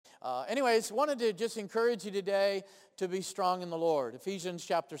Anyways, wanted to just encourage you today to be strong in the Lord. Ephesians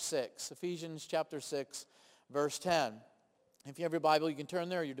chapter 6. Ephesians chapter 6, verse 10. If you have your Bible, you can turn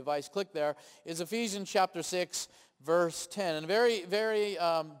there, your device, click there. Is Ephesians chapter 6, verse 10. And very,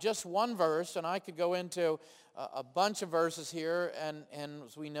 just one verse, and I could go into a bunch of verses here, and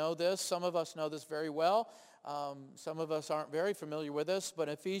as we know this, some of us know this very well. Some of us aren't very familiar with this, but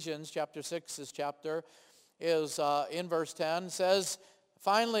Ephesians chapter 6, this chapter is in verse 10, says,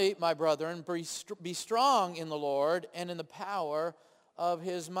 "Finally, my brethren, be strong in the Lord and in the power of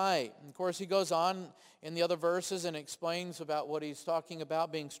his might." And of course, he goes on in the other verses and explains about what he's talking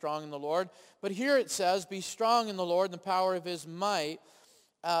about, being strong in the Lord. But here it says, be strong in the Lord and the power of his might.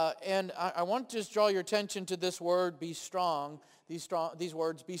 And I want to just draw your attention to this word, be strong. These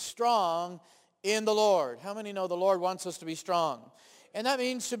words, be strong in the Lord. How many know the Lord wants us to be strong? And that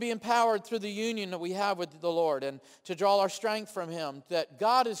means to be empowered through the union that we have with the Lord and to draw our strength from him, that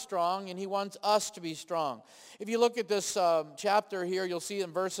God is strong and he wants us to be strong. If you look at this chapter here, you'll see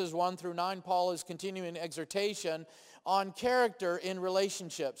in verses 1 through 9, Paul is continuing exhortation on character in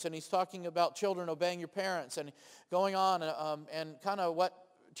relationships. And he's talking about children obeying your parents and going on and kind of what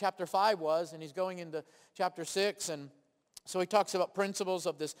chapter 5 was. And he's going into chapter 6, and so he talks about principles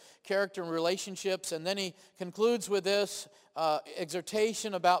of this character and relationships, and then he concludes with this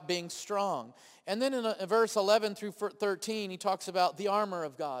exhortation about being strong. And then in verse 11 through 13, he talks about the armor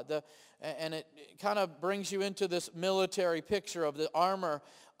of God. And it kind of brings you into this military picture of the armor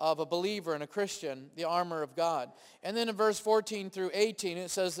of a believer and a Christian, the armor of God. And then in verse 14 through 18, it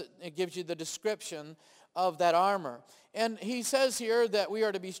says that it gives you the description of that armor. And he says here that we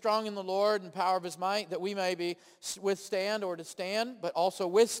are to be strong in the Lord and power of his might, that we may be withstand or to stand, but also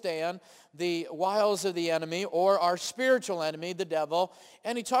withstand the wiles of the enemy or our spiritual enemy, the devil.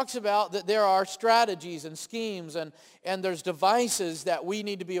 And he talks about that there are strategies and schemes and there's devices that we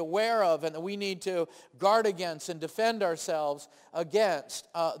need to be aware of and that we need to guard against and defend ourselves against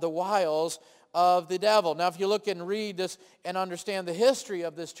the wiles of the devil. Now, if you look and read this and understand the history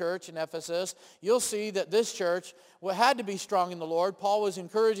of this church in Ephesus, you'll see that this church had to be strong in the Lord. Paul was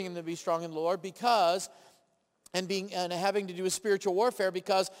encouraging them to be strong in the Lord because, and having to do with spiritual warfare,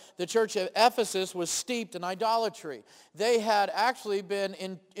 because the church of Ephesus was steeped in idolatry. They had actually been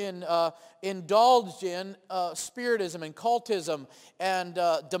indulged in spiritism and cultism and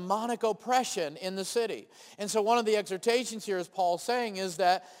demonic oppression in the city. And so one of the exhortations here, as Paul's saying, is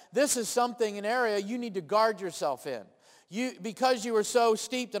that this is something, an area you need to guard yourself in. Because you were so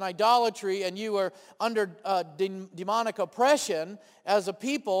steeped in idolatry and you were under demonic oppression as a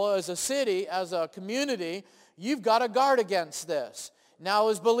people, as a city, as a community, you've got to guard against this. Now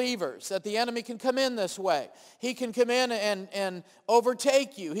as believers, that the enemy can come in this way. He can come in and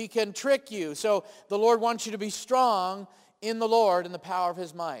overtake you. He can trick you. So the Lord wants you to be strong in the Lord and the power of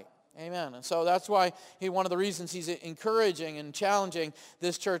his might. Amen. And so that's why one of the reasons he's encouraging and challenging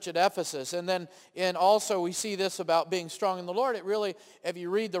this church at Ephesus. And also we see this about being strong in the Lord. It really, if you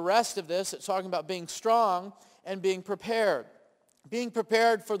read the rest of this, it's talking about being strong and being prepared. Being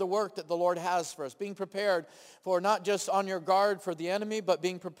prepared for the work that the Lord has for us. Being prepared for not just on your guard for the enemy, but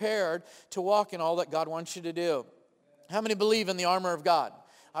being prepared to walk in all that God wants you to do. How many believe in the armor of God?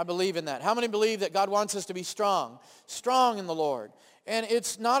 I believe in that. How many believe that God wants us to be strong? Strong in the Lord. And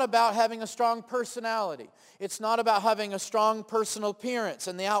it's not about having a strong personality. It's not about having a strong personal appearance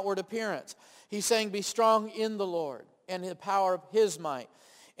and the outward appearance. He's saying be strong in the Lord and the power of his might.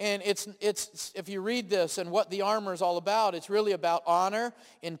 And it's if you read this and what the armor is all about, it's really about honor,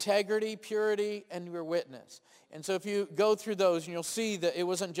 integrity, purity, and your witness. And so if you go through those, and you'll see that it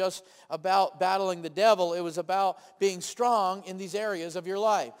wasn't just about battling the devil. It was about being strong in these areas of your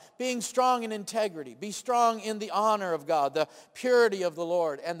life. Being strong in integrity. Be strong in the honor of God, the purity of the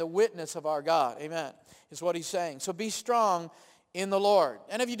Lord, and the witness of our God. Amen, is what he's saying. So be strong in the Lord.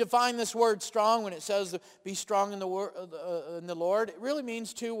 And if you define this word strong, when it says be strong in the Lord, it really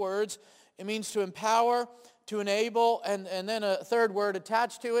means two words. It means to empower, to enable, and then a third word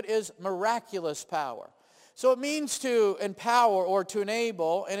attached to it is miraculous power. So it means to empower or to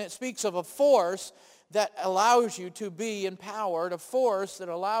enable, and it speaks of a force that allows you to be empowered, a force that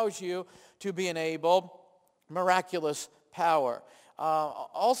allows you to be enabled, miraculous power.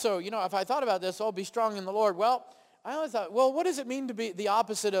 Also, if I thought about this, be strong in the Lord. Well, I always thought, what does it mean to be the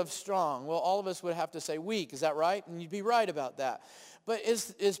opposite of strong? Well, all of us would have to say weak. Is that right? And you'd be right about that. But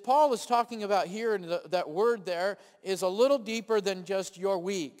as Paul is talking about here, and that word there is a little deeper than just you're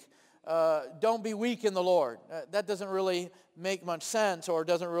weak. Don't be weak in the Lord. That doesn't really make much sense or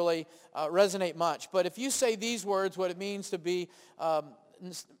doesn't really resonate much. But if you say these words, what it means to be,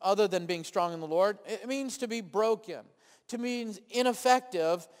 other than being strong in the Lord, it means to be broken, to mean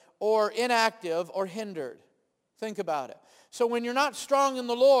ineffective or inactive or hindered. Think about it. So when you're not strong in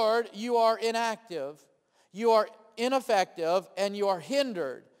the Lord, you are inactive, you are ineffective, and you are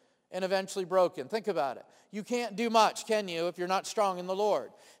hindered and eventually broken. Think about it. You can't do much, can you, if you're not strong in the Lord?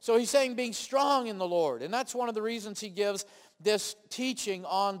 So he's saying being strong in the Lord. And that's one of the reasons he gives this teaching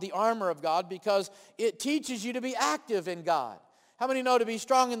on the armor of God, because it teaches you to be active in God. How many know to be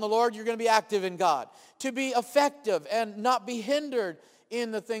strong in the Lord, you're going to be active in God? To be effective and not be hindered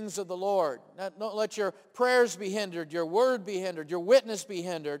in the things of the Lord. Don't let your prayers be hindered, your word be hindered, your witness be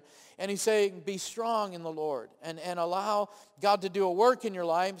hindered. And he's saying be strong in the Lord and allow God to do a work in your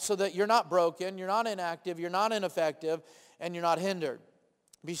life so that you're not broken, you're not inactive, you're not ineffective, and you're not hindered.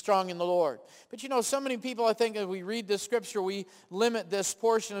 Be strong in the Lord. But you know, so many people, I think, as we read this scripture, we limit this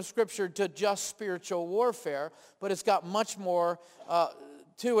portion of scripture to just spiritual warfare, but it's got much more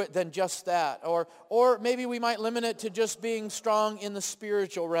to it than just that. Or maybe we might limit it to just being strong in the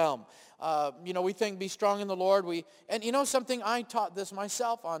spiritual realm. We think be strong in the Lord. And you know something, I taught this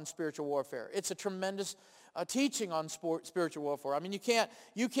myself on spiritual warfare. It's a tremendous teaching on spiritual warfare. I mean,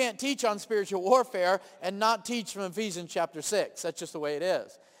 you can't teach on spiritual warfare and not teach from Ephesians chapter 6. That's just the way it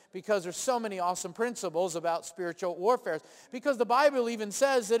is. Because there's so many awesome principles about spiritual warfare. Because the Bible even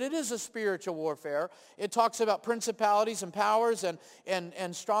says that it is a spiritual warfare. It talks about principalities and powers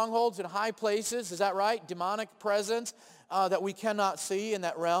and strongholds and high places. Is that right? Demonic presence that we cannot see in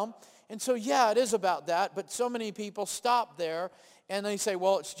that realm. And so, yeah, it is about that. But so many people stop there and they say,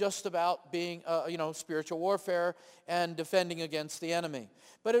 well, it's just about being, spiritual warfare and defending against the enemy.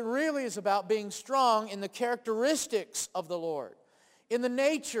 But it really is about being strong in the characteristics of the Lord, in the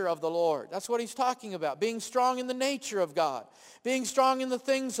nature of the Lord. That's what he's talking about, being strong in the nature of God, being strong in the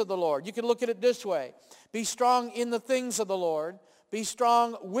things of the Lord. You can look at it this way. Be strong in the things of the Lord, be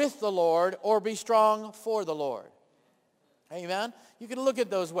strong with the Lord, or be strong for the Lord. Amen? You can look at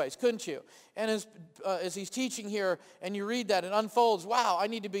those ways, couldn't you? And as he's teaching here, and you read that, it unfolds, wow, I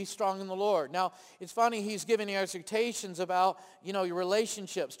need to be strong in the Lord. Now, it's funny, he's giving you exhortations about, your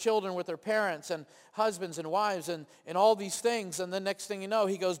relationships, children with their parents, and husbands and wives, and all these things. And the next thing you know,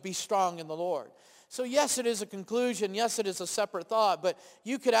 he goes, be strong in the Lord. So yes, it is a conclusion. Yes, it is a separate thought. But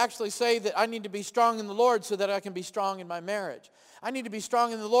you could actually say that I need to be strong in the Lord so that I can be strong in my marriage. I need to be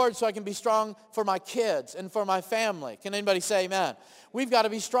strong in the Lord so I can be strong for my kids and for my family. Can anybody say amen? We've got to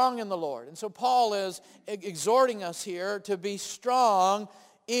be strong in the Lord. And so Paul is exhorting us here to be strong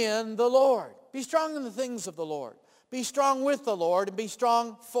in the Lord. Be strong in the things of the Lord. Be strong with the Lord and be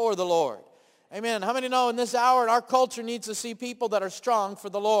strong for the Lord. Amen. How many know in this hour our culture needs to see people that are strong for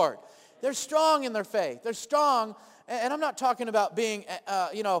the Lord? They're strong in their faith. They're strong. And I'm not talking about being,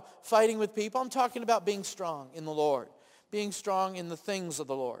 fighting with people. I'm talking about being strong in the Lord. Being strong in the things of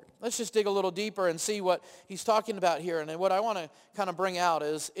the Lord. Let's just dig a little deeper and see what he's talking about here. And what I want to kind of bring out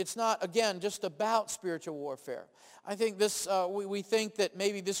is it's not, again, just about spiritual warfare. I think this, we think that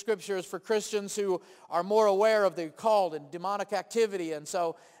maybe this scripture is for Christians who are more aware of the occult and demonic activity. And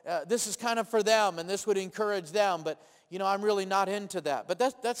so this is kind of for them, and this would encourage them. But, I'm really not into that. But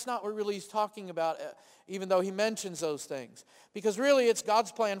that's not what really he's talking about, even though he mentions those things. Because really it's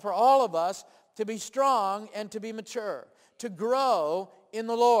God's plan for all of us to be strong and to be mature, to grow in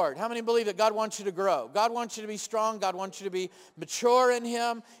the Lord. How many believe that God wants you to grow? God wants you to be strong. God wants you to be mature in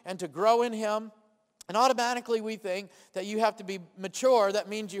him and to grow in him. And automatically we think that you have to be mature. That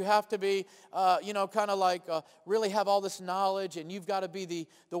means you have to be, really have all this knowledge, and you've got to be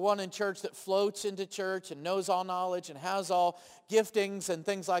the one in church that floats into church and knows all knowledge and has all giftings and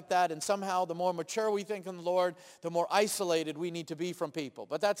things like that. And somehow the more mature we think in the Lord, the more isolated we need to be from people.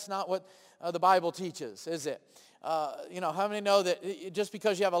 But that's not what the Bible teaches, is it? How many know that just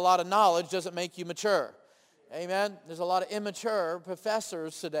because you have a lot of knowledge doesn't make you mature? Amen. There's a lot of immature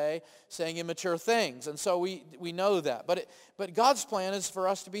professors today saying immature things, and so we know that. But God's plan is for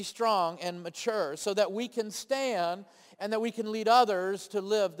us to be strong and mature so that we can stand and that we can lead others to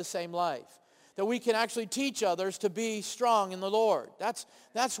live the same life. That we can actually teach others to be strong in the Lord.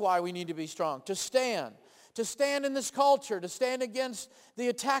 That's why we need to be strong, to stand. To stand in this culture, to stand against the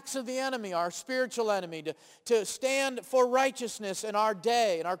attacks of the enemy, our spiritual enemy, to stand for righteousness in our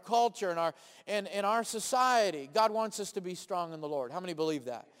day, in our culture, in our society. God wants us to be strong in the Lord. How many believe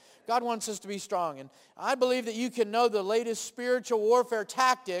that? God wants us to be strong. And I believe that you can know the latest spiritual warfare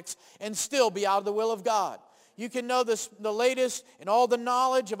tactics and still be out of the will of God. You can know the latest and all the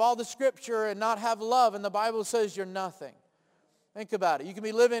knowledge of all the scripture and not have love, and the Bible says you're nothing. Think about it. You can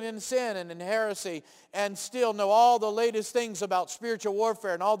be living in sin and in heresy and still know all the latest things about spiritual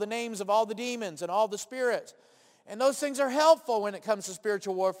warfare and all the names of all the demons and all the spirits. And those things are helpful when it comes to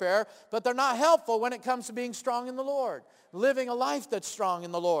spiritual warfare, but they're not helpful when it comes to being strong in the Lord. living a life that's strong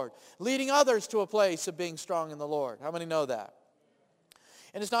in the Lord, leading others to a place of being strong in the Lord. How many know that?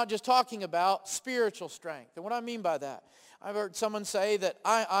 And it's not just talking about spiritual strength. And what I mean by that, I've heard someone say that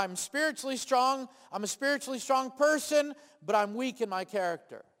I'm spiritually strong, I'm a spiritually strong person, but I'm weak in my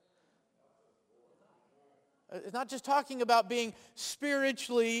character. It's not just talking about being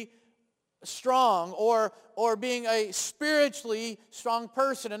spiritually strong or being a spiritually strong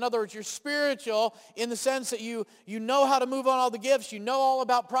person. In other words, you're spiritual in the sense that you know how to move on all the gifts, you know all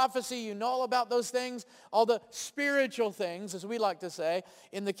about prophecy, you know all about those things, all the spiritual things, as we like to say,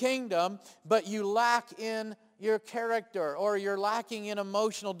 in the kingdom, but you lack in your character, or you're lacking in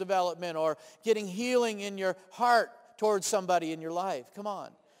emotional development, or getting healing in your heart towards somebody in your life. Come on.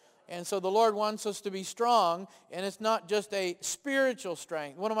 And so the Lord wants us to be strong, and it's not just a spiritual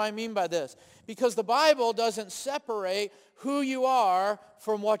strength. What do I mean by this? Because the Bible doesn't separate who you are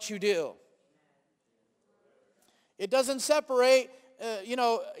from what you do. It doesn't separate,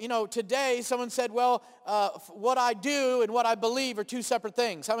 today someone said, well, what I do and what I believe are two separate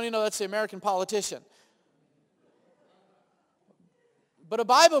things. How many know that's the American politician? But a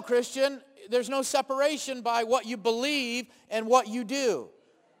Bible Christian, there's no separation by what you believe and what you do.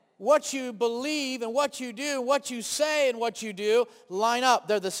 What you believe and what you do, what you say and what you do line up.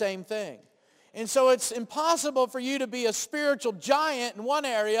 They're the same thing. And so it's impossible for you to be a spiritual giant in one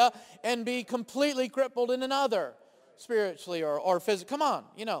area and be completely crippled in another, spiritually or physically. Come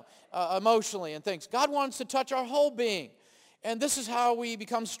on, emotionally and things. God wants to touch our whole being. And this is how we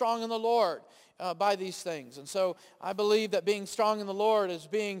become strong in the Lord. By these things. And so I believe that being strong in the Lord is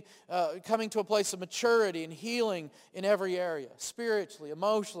coming to a place of maturity and healing in every area, spiritually,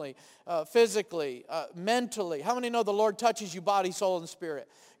 emotionally, physically, mentally. How many know the Lord touches you body, soul, and spirit?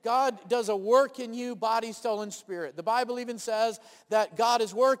 God does a work in you, body, soul, and spirit. The Bible even says that God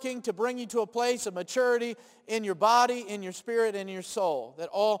is working to bring you to a place of maturity in your body, in your spirit, and in your soul.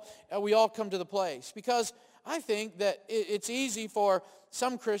 That we all come to the place. Because I think that it's easy for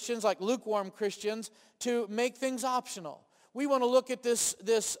some Christians, like lukewarm Christians, to make things optional. We want to look at this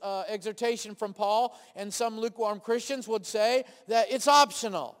exhortation from Paul, and some lukewarm Christians would say that it's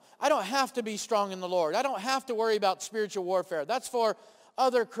optional. I don't have to be strong in the Lord. I don't have to worry about spiritual warfare. That's for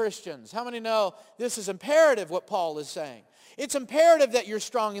other Christians. How many know this is imperative, what Paul is saying? It's imperative that you're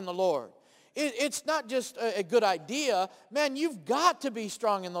strong in the Lord. It's not just a good idea. Man, you've got to be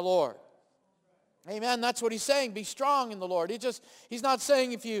strong in the Lord. Amen. That's what he's saying. Be strong in the Lord. He's not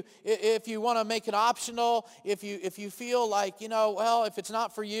saying if you want to make it optional, if you feel like, if it's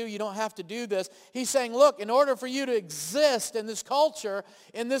not for you, you don't have to do this. He's saying, look, in order for you to exist in this culture,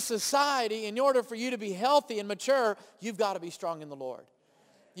 in this society, in order for you to be healthy and mature, you've got to be strong in the Lord.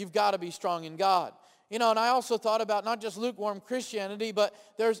 You've got to be strong in God. And I also thought about not just lukewarm Christianity, but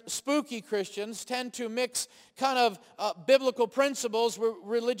there's spooky Christians tend to mix kind of biblical principles with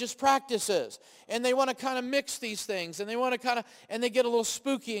religious practices. And they want to kind of mix these things. And they get a little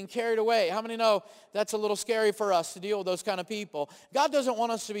spooky and carried away. How many know that's a little scary for us to deal with those kind of people? God doesn't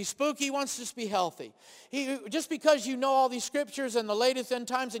want us to be spooky. He wants us to be healthy. Just because you know all these scriptures and the latest end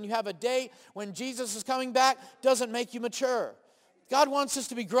times and you have a date when Jesus is coming back doesn't make you mature. God wants us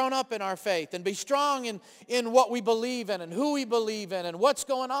to be grown up in our faith and be strong in what we believe in and who we believe in and what's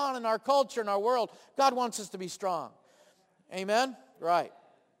going on in our culture and our world. God wants us to be strong. Amen? Right.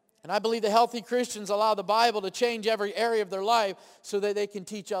 And I believe the healthy Christians allow the Bible to change every area of their life so that they can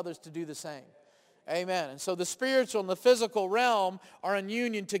teach others to do the same. Amen. And so the spiritual and the physical realm are in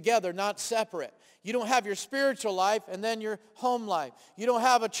union together, not separate. You don't have your spiritual life and then your home life. You don't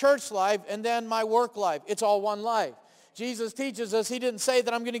have a church life and then my work life. It's all one life. Jesus teaches us, he didn't say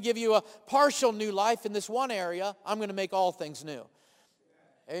that I'm going to give you a partial new life in this one area. I'm going to make all things new.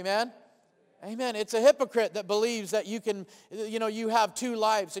 Amen? Amen. It's a hypocrite that believes that you can, you have two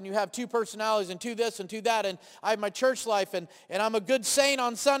lives and you have two personalities and two this and two that. And I have my church life and I'm a good saint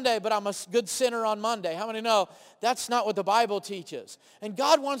on Sunday, but I'm a good sinner on Monday. How many know that's not what the Bible teaches? And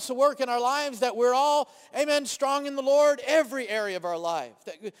God wants to work in our lives that we're all, amen, strong in the Lord, every area of our life.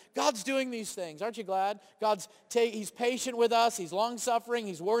 God's doing these things. Aren't you glad? He's patient with us. He's long-suffering.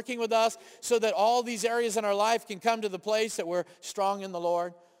 He's working with us so that all these areas in our life can come to the place that we're strong in the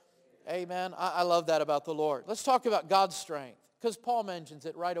Lord. Amen. I love that about the Lord. Let's talk about God's strength, because Paul mentions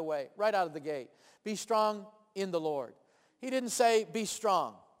it right away, right out of the gate. Be strong in the Lord. He didn't say be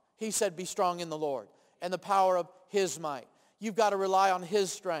strong. He said be strong in the Lord and the power of his might. You've got to rely on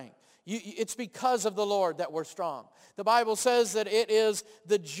his strength. It's because of the Lord that we're strong. The Bible says that it is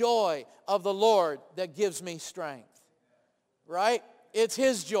the joy of the Lord that gives me strength. Right? It's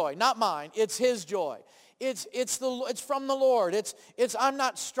his joy, not mine. It's his joy. It's from the Lord. It's I'm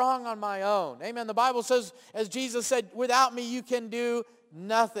not strong on my own. Amen. The Bible says, as Jesus said, without me you can do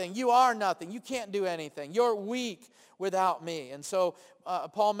nothing. You are nothing. You can't do anything. You're weak without me. And so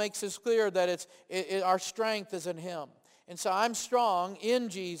Paul makes this clear that our strength is in him. And so I'm strong in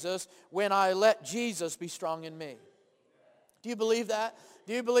Jesus when I let Jesus be strong in me. Do you believe that?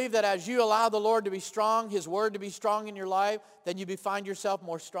 Do you believe that as you allow the Lord to be strong, his word to be strong in your life, then you find yourself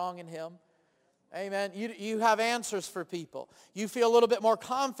more strong in him? Amen. You have answers for people. You feel a little bit more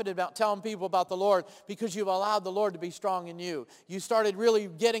confident about telling people about the Lord because you've allowed the Lord to be strong in you. You started really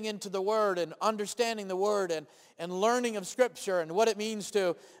getting into the Word and understanding the Word and learning of Scripture and what it means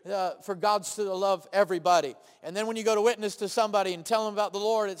for God to love everybody. And then when you go to witness to somebody and tell them about the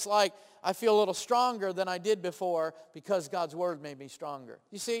Lord, it's like, I feel a little stronger than I did before because God's word made me stronger.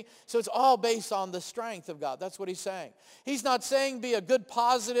 You see? So it's all based on the strength of God. That's what he's saying. He's not saying be a good,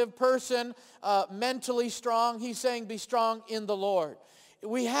 positive person, mentally strong. He's saying be strong in the Lord.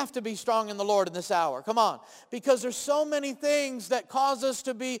 We have to be strong in the Lord in this hour. Come on. Because there's so many things that cause us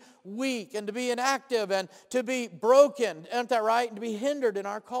to be weak and to be inactive and to be broken. Isn't that right? And to be hindered in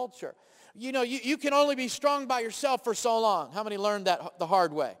our culture. You know, you can only be strong by yourself for so long. How many learned that the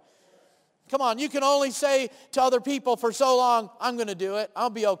hard way? Come on, you can only say to other people for so long, I'm going to do it. I'll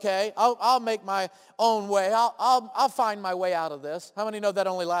be okay. I'll make my own way. I'll find my way out of this. How many know that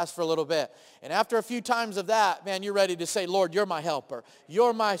only lasts for a little bit? And after a few times of that, man, you're ready to say, Lord, you're my helper.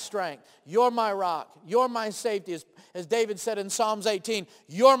 You're my strength. You're my rock. You're my safety. As David said in Psalms 18,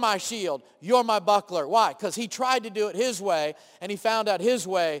 you're my shield. You're my buckler. Why? Because he tried to do it his way, and he found out his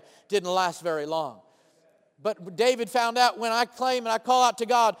way didn't last very long. But David found out when I claim and I call out to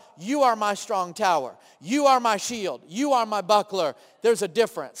God, you are my strong tower. You are my shield. You are my buckler. There's a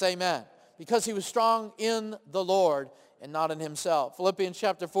difference. Amen. Because he was strong in the Lord and not in himself. Philippians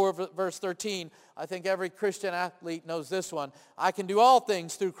chapter 4, verse 13. I think every Christian athlete knows this one. I can do all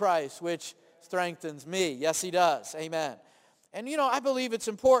things through Christ, which strengthens me. Yes, he does. Amen. And you know, I believe it's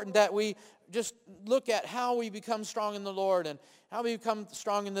important that we just look at how we become strong in the Lord and how we become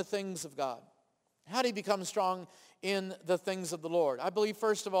strong in the things of God. How do you become strong in the things of the Lord? I believe,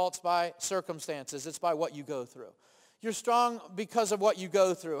 first of all, it's by circumstances. It's by what you go through. You're strong because of what you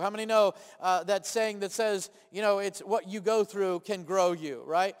go through. How many know that saying that says, you know, it's what you go through can grow you,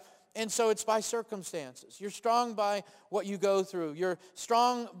 right? And so it's by circumstances. You're strong by what you go through. You're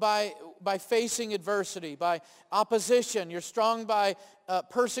strong by facing adversity, by opposition. You're strong by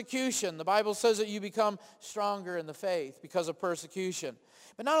persecution. The Bible says that you become stronger in the faith because of persecution.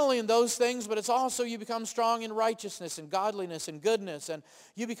 But not only in those things, but it's also you become strong in righteousness and godliness and goodness. And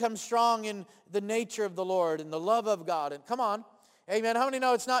you become strong in the nature of the Lord and the love of God. And come on. Amen. How many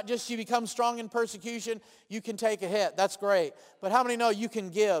know it's not just you become strong in persecution, you can take a hit. That's great. But how many know you can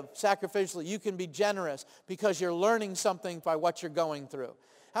give sacrificially? You can be generous because you're learning something by what you're going through.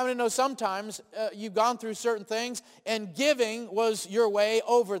 How many know sometimes you've gone through certain things and giving was your way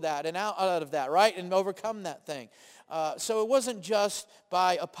over that and out of that, right? And overcome that thing. So it wasn't just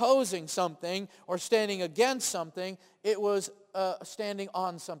by opposing something or standing against something. It was standing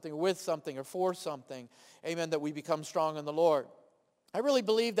on something, with something, or for something. Amen, that we become strong in the Lord. I really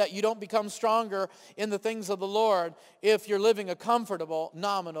believe that you don't become stronger in the things of the Lord if you're living a comfortable,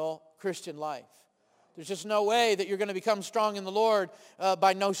 nominal Christian life. There's just no way that you're going to become strong in the Lord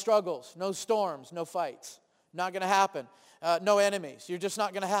by no struggles, no storms, no fights. Not going to happen. No enemies. You're just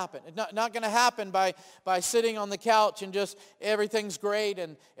not going to happen. It's not going to happen by sitting on the couch and just everything's great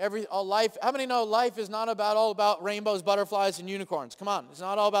and life. How many know life is not all about rainbows, butterflies, and unicorns? Come on. It's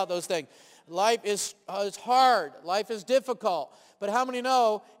not all about those things. Life is hard. Life is difficult. But how many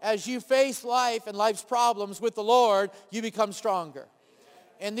know as you face life and life's problems with the Lord, you become stronger?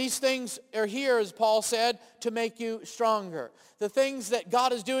 And these things are here, as Paul said, to make you stronger. The things that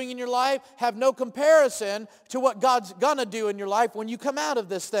God is doing in your life have no comparison to what God's going to do in your life when you come out of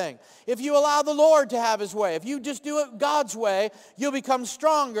this thing. If you allow the Lord to have his way, if you just do it God's way, you'll become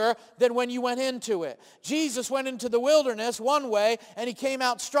stronger than when you went into it. Jesus went into the wilderness one way, and he came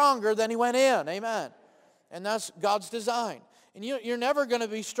out stronger than he went in. Amen. And that's God's design. And you're never going to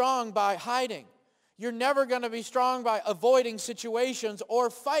be strong by hiding. You're never going to be strong by avoiding situations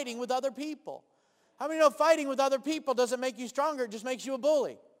or fighting with other people. How many know fighting with other people doesn't make you stronger, it just makes you a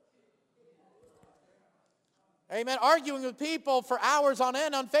bully? Amen. Arguing with people for hours on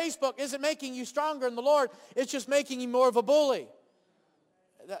end on Facebook isn't making you stronger in the Lord. It's just making you more of a bully.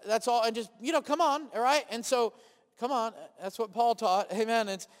 That's all. And just, come on, all right? And so, come on. That's what Paul taught. Amen.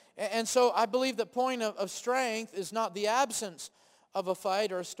 And so I believe the point of strength is not the absence of a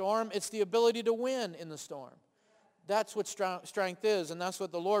fight or a storm. It's the ability to win in the storm. That's what strength is, and that's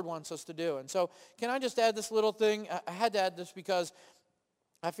what the Lord wants us to do. And so can I just add this little thing? I had to add this because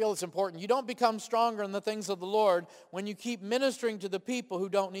I feel it's important. You don't become stronger in the things of the Lord when you keep ministering to the people who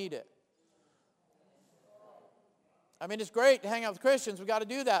don't need it. I mean, it's great to hang out with Christians. We've got to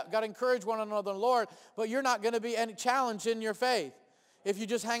do that. We've got to encourage one another in the Lord, but you're not going to be any challenged in your faith if you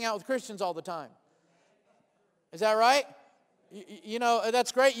just hang out with Christians all the time. Is that right? You know,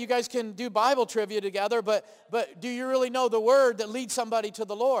 that's great. You guys can do Bible trivia together, but do you really know the word that leads somebody to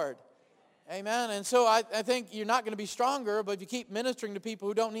the Lord? Amen. And so I think you're not going to be stronger, but if you keep ministering to people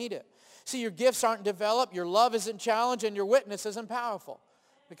who don't need it. See, your gifts aren't developed, your love isn't challenged, and your witness isn't powerful.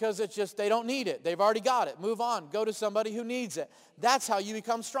 Because it's just, they don't need it. They've already got it. Move on. Go to somebody who needs it. That's how you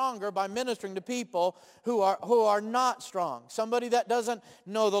become stronger, by ministering to people who are not strong. Somebody that doesn't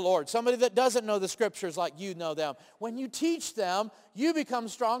know the Lord. Somebody that doesn't know the scriptures like you know them. When you teach them, you become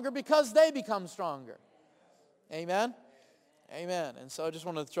stronger because they become stronger. Amen? Amen. And so I just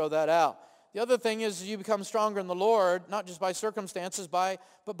wanted to throw that out. The other thing is you become stronger in the Lord, not just by circumstances, but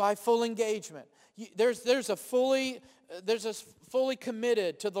by full engagement. There's a fully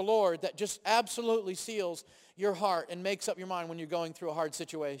committed to the Lord that just absolutely seals your heart and makes up your mind when you're going through a hard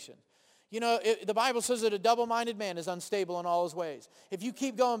situation. You know, the Bible says that a double-minded man is unstable in all his ways. If you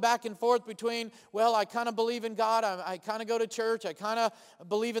keep going back and forth between, well, I kind of believe in God, I kind of go to church, I kind of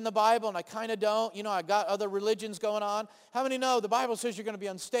believe in the Bible, and I kind of don't, you know, I got other religions going on. How many know the Bible says you're going to be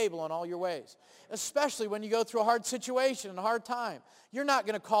unstable in all your ways? Especially when you go through a hard situation and a hard time. You're not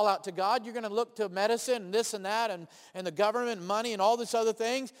going to call out to God. You're going to look to medicine and this and that and the government and money and all this other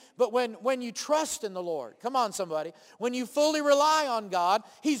things. But when you trust in the Lord, come on somebody, when you fully rely on God,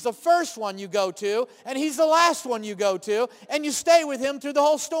 He's the first one you go to, and He's the last one you go to, and you stay with Him through the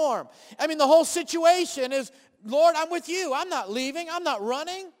whole storm. I mean, the whole situation is, Lord, I'm with you. I'm not leaving. I'm not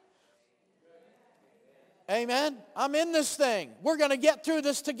running. Amen. I'm in this thing. We're going to get through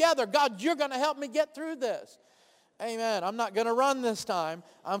this together. God, you're going to help me get through this. Amen. I'm not going to run this time.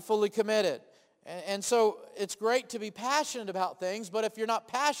 I'm fully committed. And so it's great to be passionate about things, but if you're not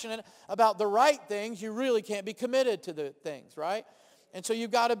passionate about the right things, you really can't be committed to the things, right? And so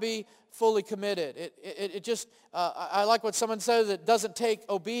you've got to be fully committed. It just, I like what someone says, it doesn't take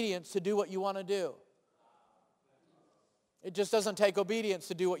obedience to do what you want to do. It just doesn't take obedience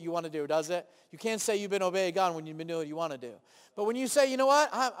to do what you want to do, does it? You can't say you've been obeying God when you've been doing what you want to do. But when you say, you know what,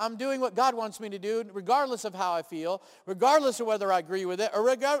 I'm doing what God wants me to do, regardless of how I feel, regardless of whether I agree with it, or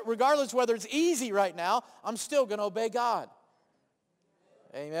regardless whether it's easy right now, I'm still going to obey God.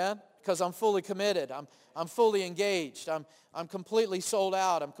 Amen? Because I'm fully committed. I'm fully engaged. I'm completely sold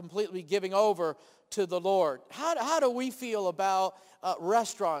out. I'm completely giving over to the Lord. How do we feel about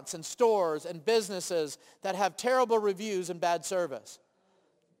restaurants and stores and businesses that have terrible reviews and bad service?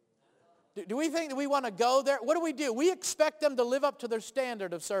 Do we think that we want to go there? What do? We expect them to live up to their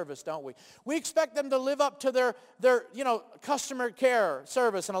standard of service, don't we? We expect them to live up to their customer care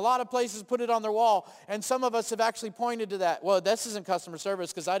service, and a lot of places put it on their wall, and some of us have actually pointed to that. Well, this isn't customer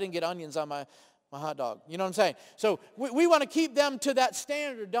service because I didn't get onions on my hot dog. You know what I'm saying? So we want to keep them to that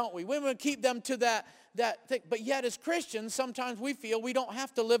standard, don't we? We want to keep them to that thing. But yet as Christians, sometimes we feel we don't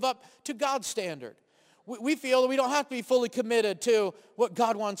have to live up to God's standard. We feel we don't have to be fully committed to what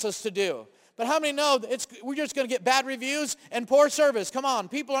God wants us to do. But how many know we're just going to get bad reviews and poor service? Come on.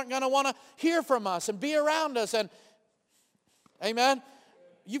 People aren't going to want to hear from us and be around us. And amen?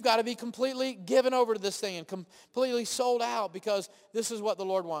 You've got to be completely given over to this thing and completely sold out, because this is what the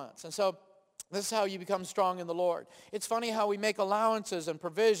Lord wants. And so this is how you become strong in the Lord. It's funny how we make allowances and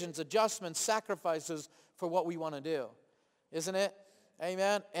provisions, adjustments, sacrifices for what we want to do. Isn't it?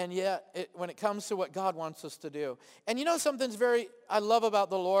 Amen. And yet, when it comes to what God wants us to do. And you know something's I love about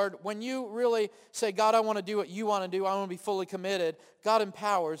the Lord? When you really say, God, I want to do what you want to do. I want to be fully committed. God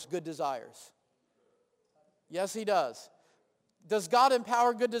empowers good desires. Yes, He does. Does God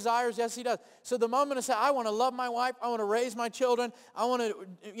empower good desires? Yes, He does. So the moment I say, I want to love my wife, I want to raise my children, I want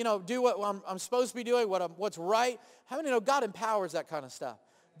to, do what I'm supposed to be doing, what's right. How many know God empowers that kind of stuff?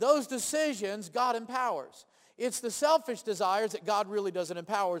 Those decisions, God empowers. It's the selfish desires that God really doesn't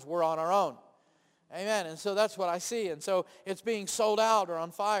empower as we're on our own. Amen. And so that's what I see. And so it's being sold out or on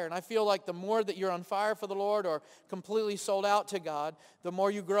fire. And I feel like the more that you're on fire for the Lord or completely sold out to God, the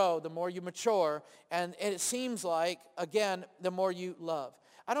more you grow, the more you mature. And it seems like, again, the more you love.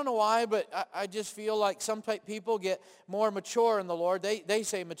 I don't know why, but I just feel like some people get more mature in the Lord. They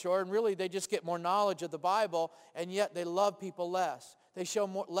say mature, and really they just get more knowledge of the Bible, and yet they love people less. They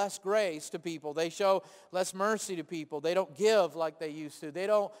show less grace to people. They show less mercy to people. They don't give like they used to. They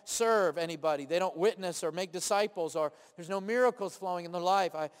don't serve anybody. They don't witness or make disciples, or there's no miracles flowing in their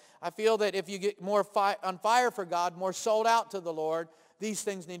life. I feel that if you get more on fire for God, more sold out to the Lord, these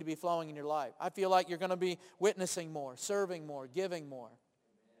things need to be flowing in your life. I feel like you're going to be witnessing more, serving more, giving more.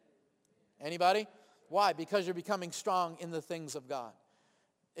 Anybody? Why? Because you're becoming strong in the things of God.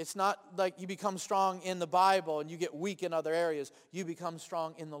 It's not like you become strong in the Bible and you get weak in other areas. You become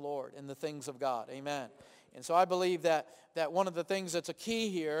strong in the Lord, in the things of God. Amen. And so I believe that one of the things that's a key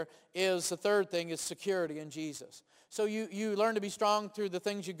here is, the third thing is security in Jesus. So you learn to be strong through the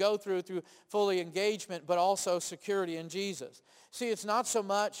things you go through fully engagement, but also security in Jesus. See, it's not so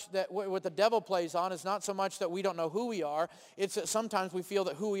much that what the devil plays on is not so much that we don't know who we are. It's that sometimes we feel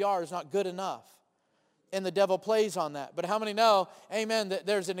that who we are is not good enough. And the devil plays on that. But how many know, amen, that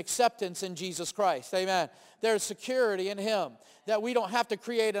there's an acceptance in Jesus Christ? Amen. There's security in him. That we don't have to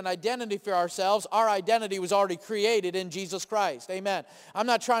create an identity for ourselves. Our identity was already created in Jesus Christ. Amen. I'm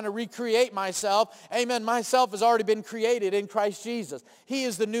not trying to recreate myself. Amen. Myself has already been created in Christ Jesus. He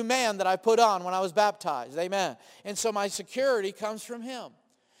is the new man that I put on when I was baptized. Amen. And so my security comes from him.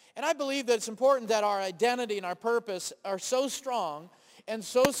 And I believe that it's important that our identity and our purpose are so strong and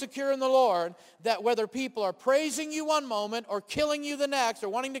so secure in the Lord that whether people are praising you one moment or killing you the next or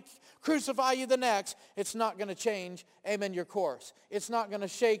wanting to crucify you the next, it's not going to change, amen, your course. It's not going to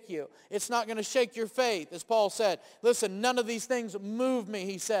shake you. It's not going to shake your faith, as Paul said. Listen, none of these things move me,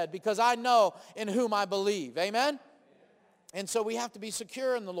 he said, because I know in whom I believe. Amen? And so we have to be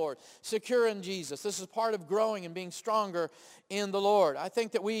secure in the Lord, secure in Jesus. This is part of growing and being stronger in the Lord. I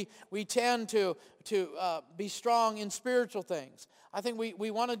think that we tend to be strong in spiritual things. I think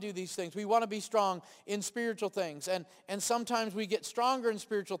we want to do these things. We want to be strong in spiritual things. And sometimes we get stronger in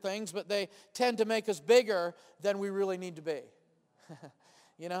spiritual things, but they tend to make us bigger than we really need to be.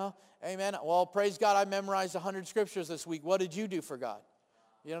 You know? Amen. Well, praise God, I memorized 100 scriptures this week. What did you do for God?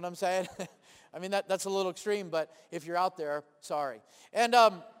 You know what I'm saying? I mean, that's a little extreme, but if you're out there, sorry. And,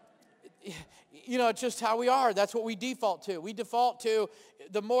 you know, it's just how we are. That's what we default to. We default to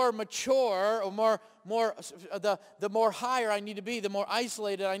the more mature or the more higher I need to be, the more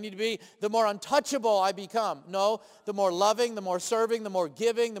isolated I need to be, the more untouchable I become. No, the more loving, the more serving, the more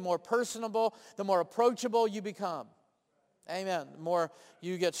giving, the more personable, the more approachable you become. Amen. The more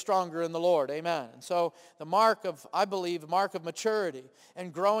you get stronger in the Lord. Amen. And so I believe, the mark of maturity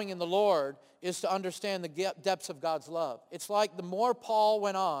and growing in the Lord is to understand the depths of God's love. It's like the more Paul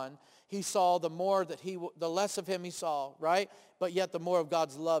went on, he saw the less of him he saw, right? But yet the more of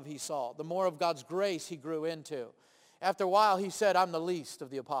God's love he saw. The more of God's grace he grew into. After a while, he said, I'm the least of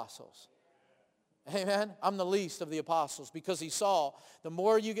the apostles. Amen. I'm the least of the apostles, because he saw the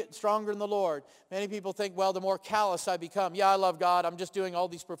more you get stronger in the Lord. Many people think, well, the more callous I become. Yeah, I love God. I'm just doing all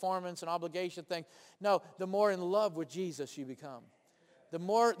these performance and obligation things. No, the more in love with Jesus you become.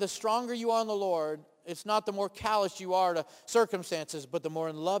 The stronger you are in the Lord, it's not the more callous you are to circumstances, but the more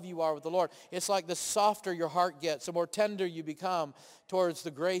in love you are with the Lord. It's like the softer your heart gets, the more tender you become towards the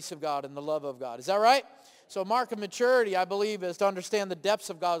grace of God and the love of God. Is that right? So a mark of maturity, I believe, is to understand the depths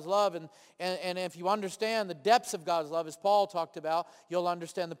of God's love. And if you understand the depths of God's love, as Paul talked about, you'll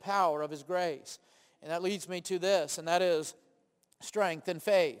understand the power of his grace. And that leads me to this, and that is strength in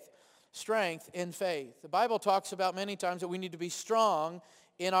faith. Strength in faith. The Bible talks about many times that we need to be strong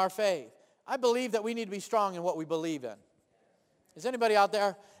in our faith. I believe that we need to be strong in what we believe in. Is anybody out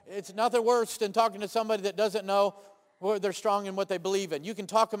there? It's nothing worse than talking to somebody that doesn't know where they're strong in what they believe in. You can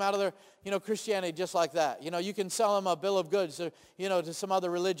talk them out of their, Christianity just like that. You can sell them a bill of goods, to some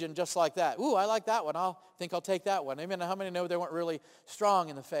other religion just like that. Ooh, I like that one. I'll take that one. Amen. How many know they weren't really strong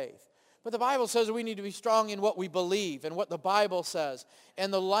in the faith? But the Bible says we need to be strong in what we believe and what the Bible says.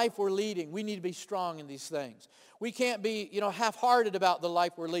 And the life we're leading, we need to be strong in these things. We can't be, half-hearted about the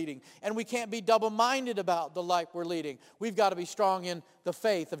life we're leading. And we can't be double-minded about the life we're leading. We've got to be strong in the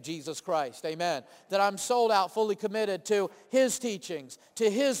faith of Jesus Christ. Amen. That I'm sold out, fully committed to his teachings, to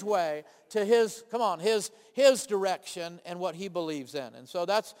his way, to his direction and what he believes in. And so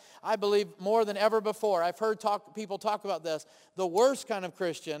that's, I believe, more than ever before. I've heard people talk about this. The worst kind of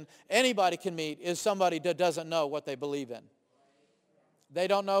Christian anybody can meet is somebody that doesn't know what they believe in. They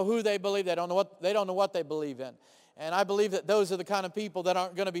don't know who they believe. They don't know what they believe in. And I believe that those are the kind of people that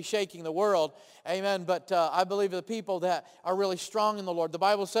aren't going to be shaking the world. Amen. But I believe the people that are really strong in the Lord. The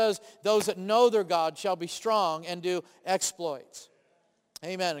Bible says those that know their God shall be strong and do exploits.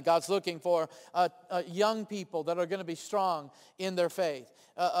 Amen. And God's looking for young people that are going to be strong in their faith.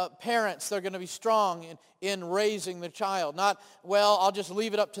 Parents that are going to be strong in raising their child. Not, well, I'll just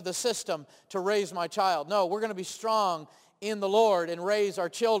leave it up to the system to raise my child. No, we're going to be strong in the Lord and raise our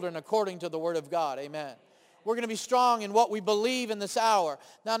children according to the Word of God. Amen. We're going to be strong in what we believe in this hour.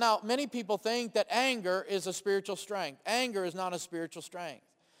 Now, many people think that anger is a spiritual strength. Anger is not a spiritual strength.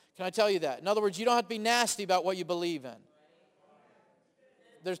 Can I tell you that? In other words, you don't have to be nasty about what you believe in.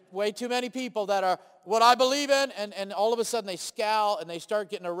 There's way too many people that are what I believe in, and all of a sudden they scowl and they start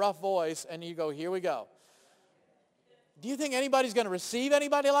getting a rough voice, and you go, here we go. Do you think anybody's going to receive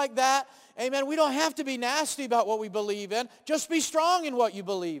anybody like that? Amen. We don't have to be nasty about what we believe in. Just be strong in what you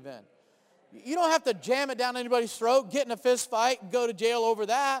believe in. You don't have to jam it down anybody's throat, get in a fist fight, and go to jail over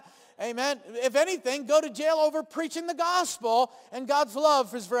that. Amen. If anything, go to jail over preaching the gospel, and God's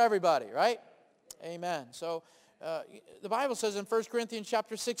love is for everybody, right? Amen. So the Bible says in 1 Corinthians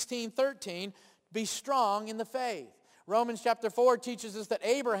chapter 16:13, be strong in the faith. Romans chapter 4 teaches us that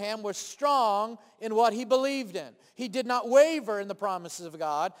Abraham was strong in what he believed in. He did not waver in the promises of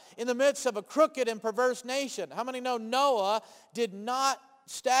God in the midst of a crooked and perverse nation. How many know Noah did not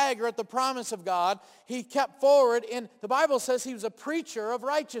stagger at the promise of God? He kept forward, and the Bible says he was a preacher of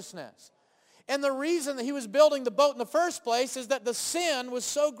righteousness. And the reason that he was building the boat in the first place is that the sin was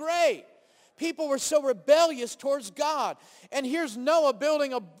so great. People were so rebellious towards God. And here's Noah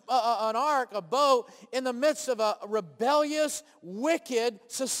building an ark, a boat, in the midst of a rebellious, wicked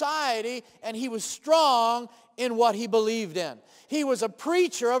society, and he was strong in what he believed in. He was a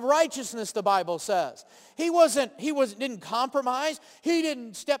preacher of righteousness, the Bible says. He didn't compromise. He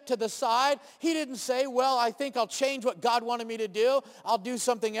didn't step to the side. He didn't say, well, I think I'll change what God wanted me to do. I'll do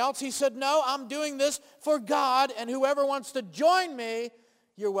something else. He said, no, I'm doing this for God, and whoever wants to join me,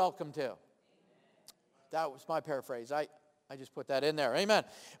 you're welcome to. That was my paraphrase. I just put that in there. Amen.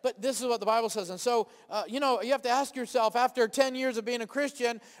 But this is what the Bible says. And so, you have to ask yourself, after 10 years of being a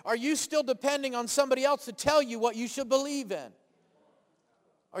Christian, are you still depending on somebody else to tell you what you should believe in?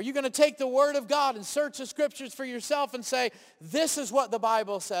 Are you going to take the Word of God and search the Scriptures for yourself and say, this is what the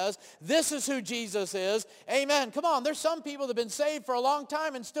Bible says. This is who Jesus is. Amen. Come on, there's some people that have been saved for a long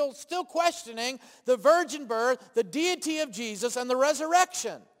time and still questioning the virgin birth, the deity of Jesus, and the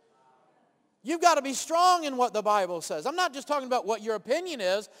resurrection. You've got to be strong in what the Bible says. I'm not just talking about what your opinion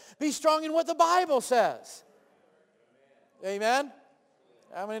is. Be strong in what the Bible says. Amen?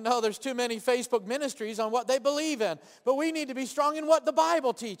 I mean, no, there's too many Facebook ministries on what they believe in. But we need to be strong in what the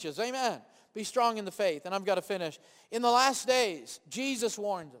Bible teaches. Amen? Be strong in the faith. And I've got to finish. In the last days, Jesus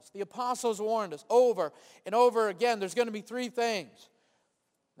warned us. The apostles warned us over and over again. There's going to be three things.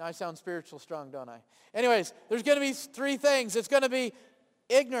 Now I sound spiritual strong, don't I? Anyways, there's going to be three things. It's going to be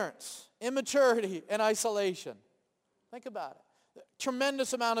ignorance, immaturity, and isolation. Think about it.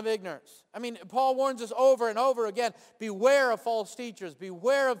 Tremendous amount of ignorance. I mean, Paul warns us over and over again, beware of false teachers,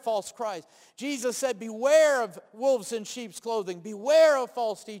 beware of false Christ. Jesus said, beware of wolves in sheep's clothing, beware of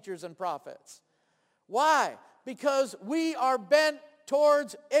false teachers and prophets. Why? Because we are bent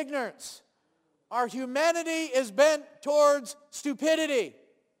towards ignorance. Our humanity is bent towards stupidity.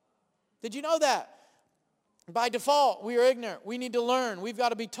 Did you know that? By default, we are ignorant. We need to learn. We've got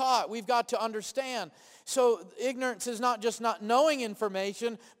to be taught. We've got to understand. So ignorance is not just not knowing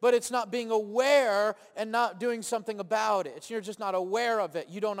information, but it's not being aware and not doing something about it. You're just not aware of it.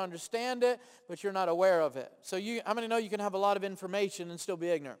 You don't understand it, but you're not aware of it. So how many know you can have a lot of information and still be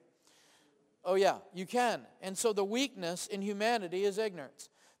ignorant? Oh yeah, you can. And so the weakness in humanity is ignorance.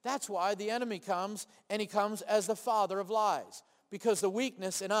 That's why the enemy comes, and he comes as the father of lies, because the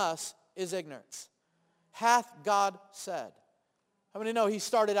weakness in us is ignorance. Hath God said? How many know he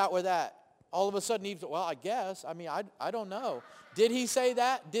started out with that? All of a sudden, I guess. I mean, I don't know. Did he say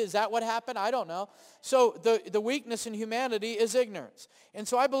that? Is that what happened? I don't know. So the weakness in humanity is ignorance. And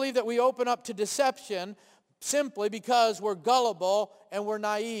so I believe that we open up to deception simply because we're gullible and we're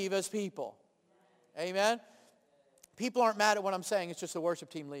naive as people. Amen? People aren't mad at what I'm saying. It's just the worship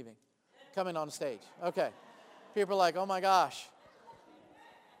team leaving, coming on stage. Okay. People are like, oh my gosh.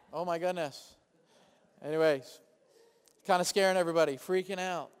 Oh my goodness. Anyways, kind of scaring everybody, freaking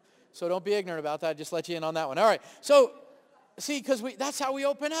out. So don't be ignorant about that. Just let you in on that one. All right. So, see, because that's how we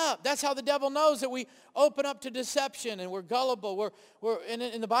open up. That's how the devil knows that we open up to deception and we're gullible.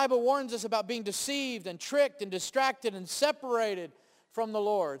 And the Bible warns us about being deceived and tricked and distracted and separated from the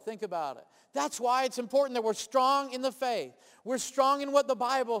Lord. Think about it. That's why it's important that we're strong in the faith. We're strong in what the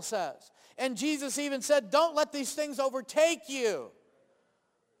Bible says. And Jesus even said, don't let these things overtake you.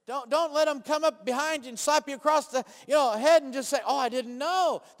 Don't let them come up behind you and slap you across the head and just say, oh, I didn't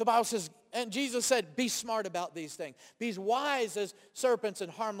know. The Bible says, and Jesus said, be smart about these things. Be wise as serpents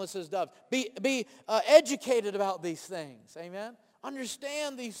and harmless as doves. Be educated about these things. Amen?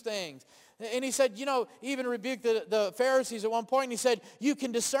 Understand these things. And he said, he even rebuked the Pharisees at one point. And he said, you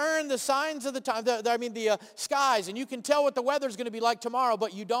can discern the signs of the time, the skies, and you can tell what the weather's going to be like tomorrow,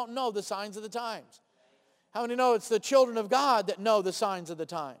 but you don't know the signs of the times. How many know it's the children of God that know the signs of the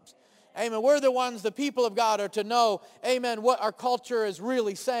times? Amen. We're the ones, the people of God, are to know, amen, what our culture is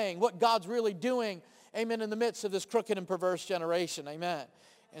really saying, what God's really doing, amen, in the midst of this crooked and perverse generation. Amen.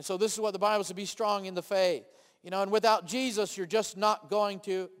 And so this is what the Bible says, be strong in the faith. And without Jesus, you're just not going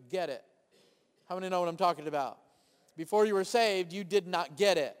to get it. How many know what I'm talking about? Before you were saved, you did not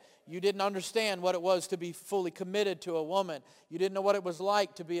get it. You didn't understand what it was to be fully committed to a woman. You didn't know what it was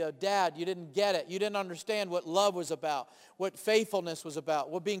like to be a dad. You didn't get it. You didn't understand what love was about, what faithfulness was about,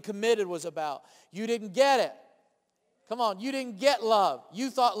 what being committed was about. You didn't get it. Come on, you didn't get love. You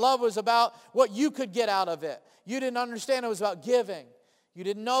thought love was about what you could get out of it. You didn't understand it was about giving. You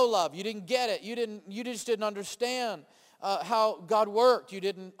didn't know love. You didn't get it. You just didn't understand how God worked. You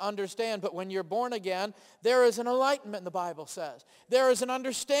didn't understand. But when you're born again, there is an enlightenment, the Bible says. There is an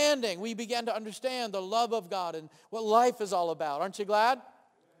understanding. We began to understand the love of God and what life is all about. Aren't you glad?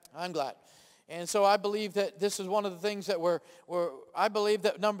 I'm glad. And so I believe that this is one of the things that I believe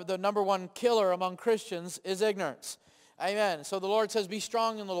that the number one killer among Christians is ignorance. Amen. So the Lord says, be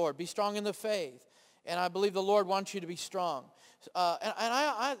strong in the Lord. Be strong in the faith. And I believe the Lord wants you to be strong.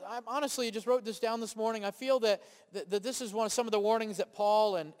 I honestly just wrote this down this morning. I feel that this is some of the warnings that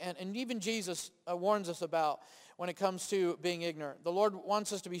Paul and even Jesus warns us about when it comes to being ignorant. The Lord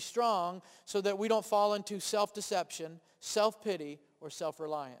wants us to be strong so that we don't fall into self-deception, self-pity, or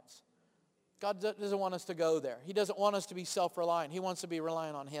self-reliance. God doesn't want us to go there. He doesn't want us to be self-reliant. He wants to be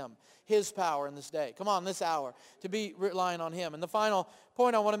reliant on Him, His power in this day. Come on, this hour, to be reliant on Him. And the final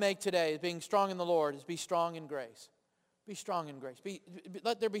point I want to make today is being strong in the Lord is be strong in grace. Be strong in grace.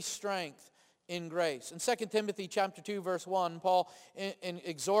 Let there be strength in grace. In 2 Timothy chapter 2, verse 1, Paul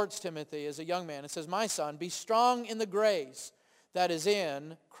exhorts Timothy as a young man. It says, my son, be strong in the grace that is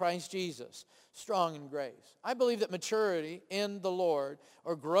in Christ Jesus. Strong in grace. I believe that maturity in the Lord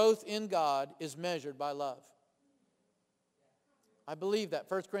or growth in God is measured by love. I believe that.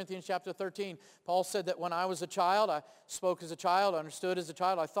 1 Corinthians chapter 13, Paul said that when I was a child, I spoke as a child, understood as a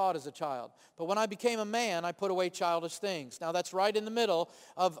child, I thought as a child. But when I became a man, I put away childish things. Now that's right in the middle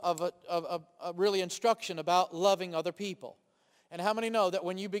of a really instruction about loving other people. And how many know that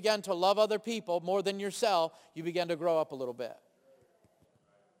when you begin to love other people more than yourself, you begin to grow up a little bit?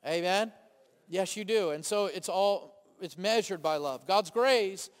 Amen? Yes, you do. And so it's measured by love. God's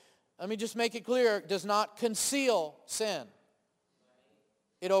grace, let me just make it clear, does not conceal sin.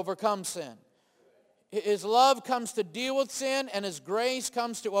 It overcomes sin. His love comes to deal with sin, and His grace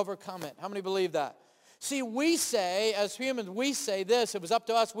comes to overcome it. How many believe that? See, we say, as humans, we say this. It was up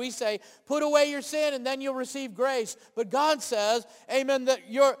to us. We say, put away your sin, and then you'll receive grace. But God says, amen, that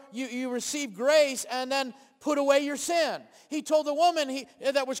you receive grace, and then put away your sin. He told the woman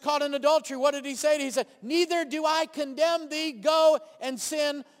that was caught in adultery, what did He say? He said, neither do I condemn thee. Go and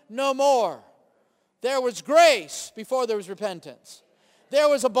sin no more. There was grace before there was repentance. There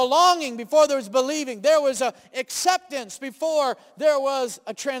was a belonging before there was believing. There was an acceptance before there was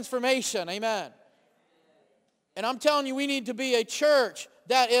a transformation. Amen. And I'm telling you, we need to be a church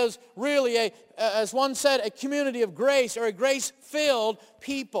that is really, as one said, a community of grace or a grace-filled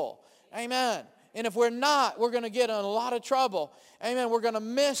people. Amen. And if we're not, we're going to get in a lot of trouble. Amen. We're going to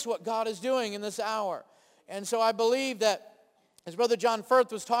miss what God is doing in this hour. And so I believe that as Brother John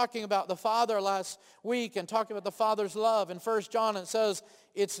Firth was talking about the Father last week and talking about the Father's love, in 1 John it says,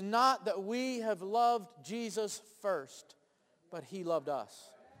 it's not that we have loved Jesus first, but He loved us.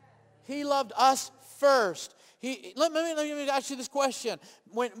 He loved us first. Let me ask you this question.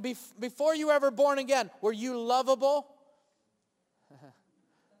 Before you were ever born again, were you lovable?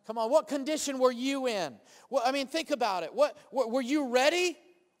 Come on, what condition were you in? Well, think about it. Were you ready?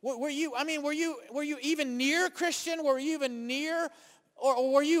 Were you even near Christian? Were you even near?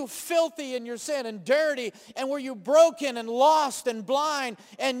 Or were you filthy in your sin and dirty? And were you broken and lost and blind?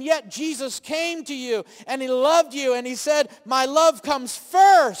 And yet Jesus came to you and He loved you and He said, my love comes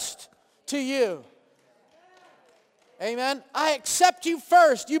first to you. Amen. I accept you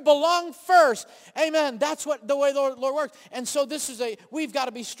first. You belong first. Amen. That's the way the Lord works. And so we've got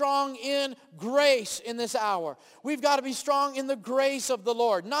to be strong in grace in this hour. We've got to be strong in the grace of the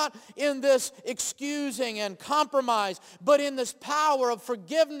Lord. Not in this excusing and compromise, but in this power of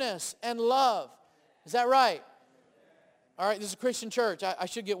forgiveness and love. Is that right? All right, this is a Christian church. I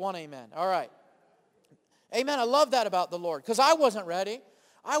should get one amen. All right. Amen. I love that about the Lord because I wasn't ready.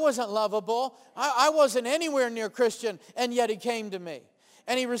 I wasn't lovable. I wasn't anywhere near Christian, and yet He came to me.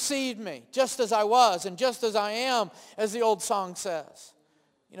 And He received me just as I was and just as I am, as the old song says.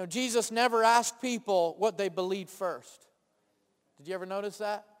 You know, Jesus never asked people what they believed first. Did you ever notice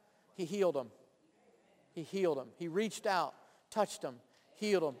that? He healed them. He healed them. He reached out, touched them,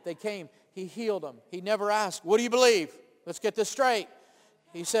 healed them. They came. He healed them. He never asked, what do you believe? Let's get this straight.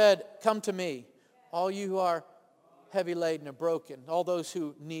 He said, come to me, all you who are heavy laden and broken, all those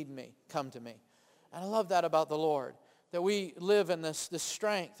who need me, come to me. And I love that about the Lord, that we live in this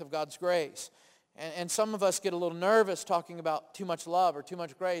strength of God's grace. And some of us get a little nervous talking about too much love or too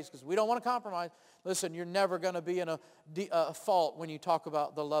much grace because we don't want to compromise. Listen, you're never going to be in a fault when you talk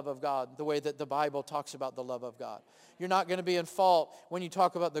about the love of God, the way that the Bible talks about the love of God. You're not going to be in fault when you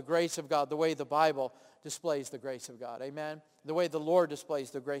talk about the grace of God, the way the Bible displays the grace of God. Amen? The way the Lord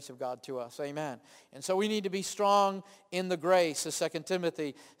displays the grace of God to us. Amen? And so we need to be strong in the grace, as 2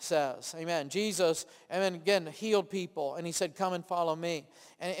 Timothy says. Amen? Jesus, and then again, healed people, and he said, come and follow me.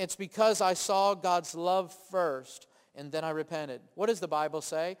 And it's because I saw God's love first, and then I repented. What does the Bible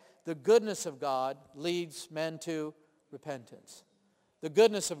say? The goodness of God leads men to repentance. The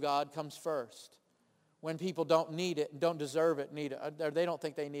goodness of God comes first. When people don't need it, don't deserve it, need it, or they don't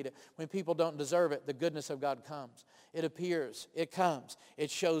think they need it. When people don't deserve it, the goodness of God comes. It appears. It comes.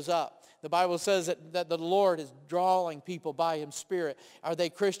 It shows up. The Bible says that the Lord is drawing people by His Spirit. Are they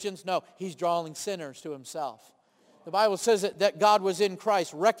Christians? No. He's drawing sinners to Himself. The Bible says that God was in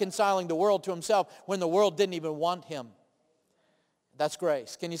Christ reconciling the world to Himself when the world didn't even want Him. That's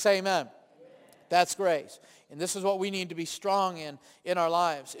grace. Can you say amen? That's grace. And this is what we need to be strong in our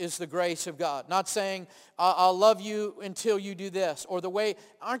lives, is the grace of God. Not saying, I'll love you until you do this. Or the way,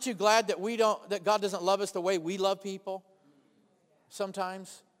 aren't you glad that God doesn't love us the way we love people?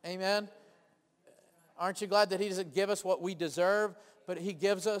 Sometimes. Amen? Aren't you glad that He doesn't give us what we deserve, but He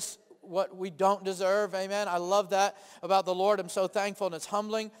gives us what we don't deserve? Amen? I love that about the Lord. I'm so thankful, and it's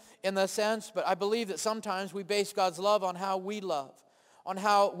humbling in the sense, but I believe that sometimes we base God's love on how we love, on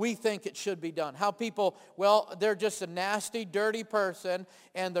how we think it should be done. How people, well, they're just a nasty, dirty person,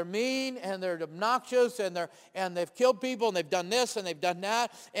 and they're mean, and they're obnoxious, and they've killed people, and they've done this, and they've done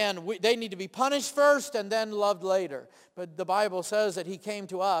that, and they need to be punished first and then loved later. But the Bible says that He came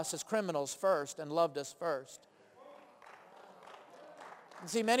to us as criminals first and loved us first. And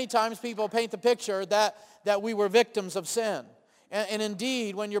see, many times people paint the picture that we were victims of sin. And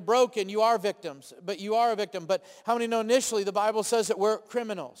indeed, when you're broken, you are victims. But you are a victim. But how many know initially the Bible says that we're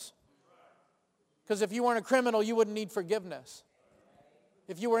criminals? Because if you weren't a criminal, you wouldn't need forgiveness.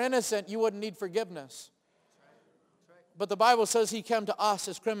 If you were innocent, you wouldn't need forgiveness. But the Bible says He came to us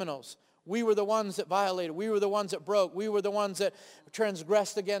as criminals. We were the ones that violated. We were the ones that broke. We were the ones that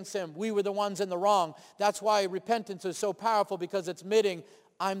transgressed against Him. We were the ones in the wrong. That's why repentance is so powerful, because it's admitting,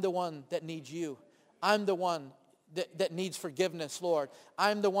 I'm the one that needs you. I'm the one that needs forgiveness, Lord.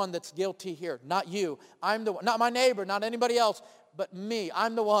 I'm the one that's guilty here, not you. I'm the one, not my neighbor, not anybody else, but me.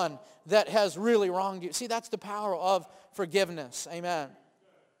 I'm the one that has really wronged you. See, that's the power of forgiveness. Amen.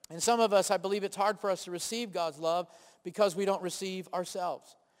 And some of us, I believe it's hard for us to receive God's love because we don't receive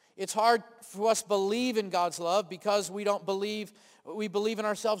ourselves. It's hard for us to believe in God's love because we believe in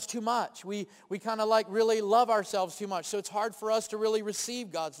ourselves too much. We kind of like really love ourselves too much. So it's hard for us to really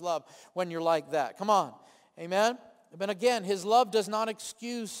receive God's love when you're like that. Come on. Amen? But again, His love does not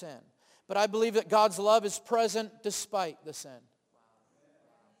excuse sin. But I believe that God's love is present despite the sin.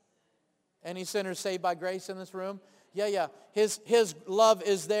 Any sinners saved by grace in this room? Yeah. His love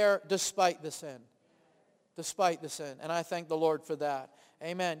is there despite the sin. Despite the sin. And I thank the Lord for that.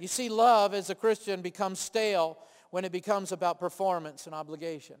 Amen. You see, love as a Christian becomes stale when it becomes about performance and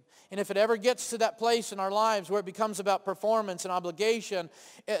obligation. And if it ever gets to that place in our lives where it becomes about performance and obligation,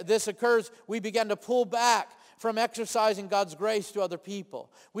 this occurs, we begin to pull back from exercising God's grace to other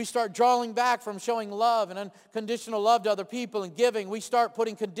people. We start drawing back from showing love and unconditional love to other people and giving. We start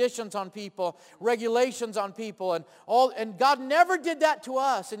putting conditions on people, regulations on people, and God never did that to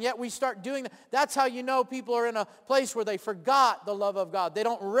us, and yet we start doing that. That's how you know people are in a place where they forgot the love of God. They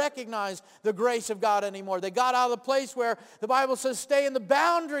don't recognize the grace of God anymore. They got out of the place where the Bible says stay in the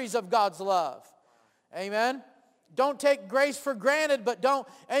boundaries of God's love. Amen? Don't take grace for granted, but don't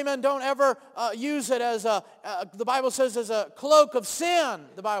ever use it as the Bible says, as a cloak of sin,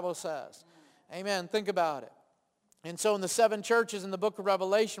 the Bible says. Amen. Think about it. And so in the 7 churches in the book of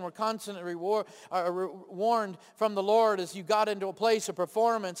Revelation, we're constantly warned from the Lord as you got into a place of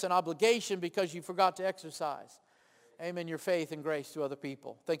performance and obligation because you forgot to exercise. Amen. Your faith and grace to other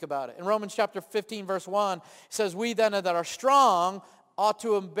people. Think about it. In Romans chapter 15, verse 1, it says, we then that are strong ought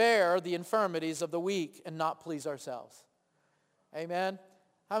to bear the infirmities of the weak and not please ourselves. Amen.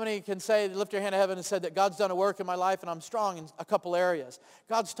 How many can say, lift your hand to heaven and say that God's done a work in my life and I'm strong in a couple areas?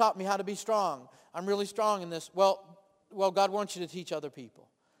 God's taught me how to be strong. I'm really strong in this. Well, God wants you to teach other people.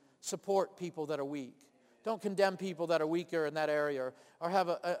 Support people that are weak. Don't condemn people that are weaker in that area or have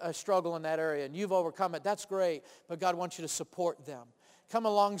a struggle in that area, and you've overcome it. That's great, but God wants you to support them. Come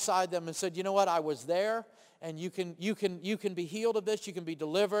alongside them and say, you know what, I was there, and you can be healed of this. You can be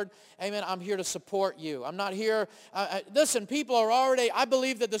delivered. Amen. I'm here to support you. I'm not here. Listen, people are already, I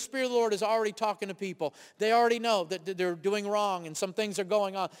believe that the Spirit of the Lord is already talking to people. They already know that they're doing wrong and some things are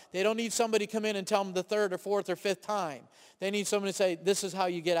going on. They don't need somebody to come in and tell them the third or fourth or fifth time. They need somebody to say, this is how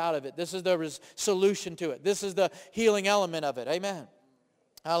you get out of it. This is the solution to it. This is the healing element of it. Amen.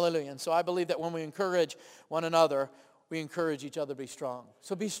 Hallelujah. And so I believe that when we encourage one another, we encourage each other to be strong.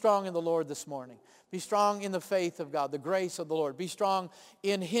 So be strong in the Lord this morning. Be strong in the faith of God, the grace of the Lord. Be strong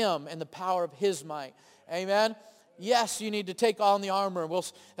in Him and the power of His might. Amen. Yes, you need to take on the armor.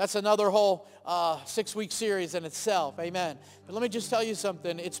 That's another whole 6-week series in itself. Amen. But let me just tell you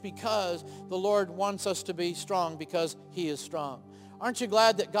something. It's because the Lord wants us to be strong because He is strong. Aren't you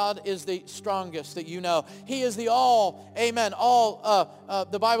glad that God is the strongest that you know? He is the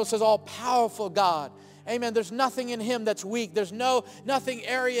the Bible says all-powerful God. Amen. There's nothing in Him that's weak. There's nothing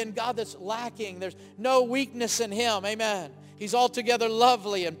area in God that's lacking. There's no weakness in Him. Amen. He's altogether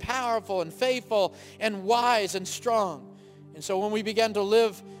lovely and powerful and faithful and wise and strong. And so when we begin to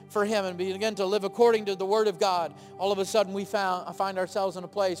live for Him and begin to live according to the Word of God, all of a sudden we find ourselves in a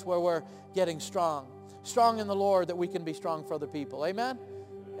place where we're getting strong. Strong in the Lord that we can be strong for other people. Amen?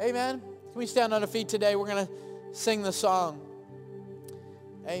 Amen? Can we stand on our feet today? We're going to sing the song.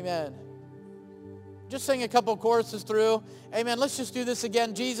 Amen. Just sing a couple choruses through. Amen. Let's just do this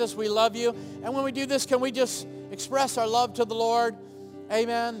again. Jesus, we love you. And when we do this, can we just express our love to the Lord?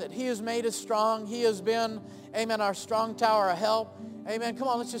 Amen. That He has made us strong. He has been, amen, our strong tower of help. Amen. Come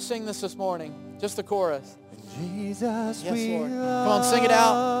on, let's just sing this morning. Just the chorus. Jesus, yes, we Lord. Come on, sing it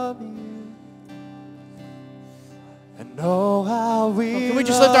out. And know how we can we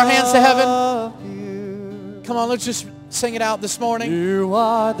just lift our hands to heaven? You. Come on, let's just sing it out this morning. You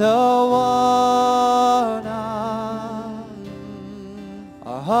are the one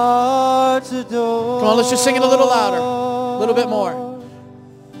our hearts adore. Come on, let's just sing it a little louder, a little bit more.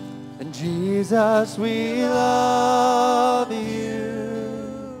 And Jesus, we love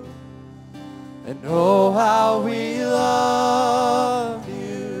you. And know how we love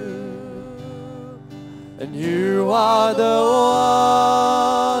you. And you are the one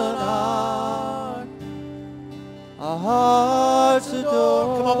our hearts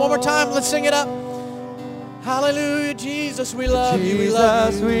adore. Come on, one more time. Let's sing it up. Hallelujah, Jesus, we love you. We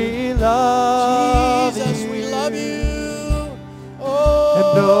love you. We love Jesus, you. we love you. Oh,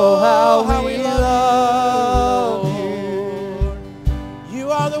 and know how we love you. You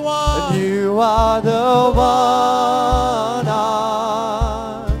are the one. And you are the one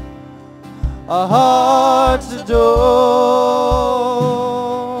our hearts adore.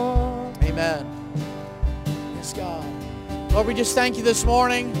 Amen. Yes, God. Lord, we just thank you this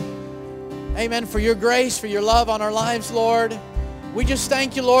morning. Amen. For your grace, for your love on our lives, Lord. We just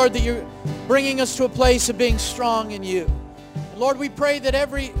thank you, Lord, that you're bringing us to a place of being strong in you. And Lord, we pray that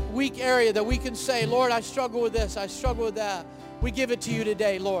every weak area that we can say, Lord, I struggle with this, I struggle with that. We give it to you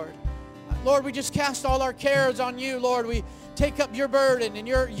today, Lord. Lord, we just cast all our cares on you, Lord. We take up your burden and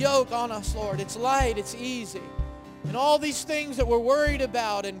your yoke on us, Lord. It's light, it's easy. And all these things that we're worried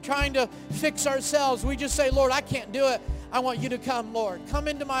about and trying to fix ourselves, we just say, Lord, I can't do it. I want you to come, Lord. Come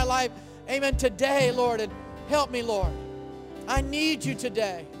into my life, amen, today, Lord, and help me, Lord. I need you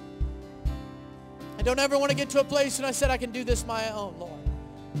today. I don't ever want to get to a place when I said I can do this my own, Lord.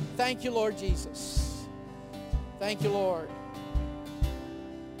 Thank you, Lord Jesus. Thank you, Lord.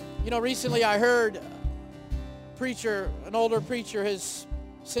 You know, recently I heard an older preacher has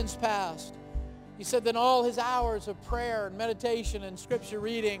since passed. He said that in all his hours of prayer and meditation and scripture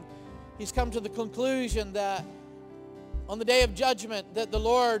reading, he's come to the conclusion that on the day of judgment that the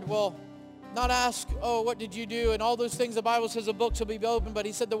Lord will not ask, oh, what did you do? And all those things the Bible says the books will be open. But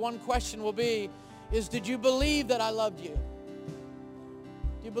he said the one question will be, did you believe that I loved you?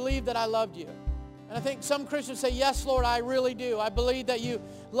 Do you believe that I loved you? And I think some Christians say, yes, Lord, I really do. I believe that you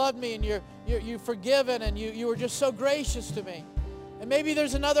loved me and you're forgiven and you were just so gracious to me. And maybe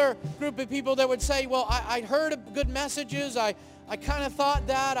there's another group of people that would say, well, I heard good messages. I kind of thought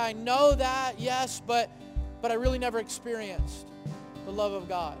that. I know that, yes, but I really never experienced the love of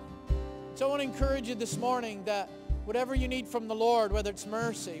God. So I want to encourage you this morning that whatever you need from the Lord, whether it's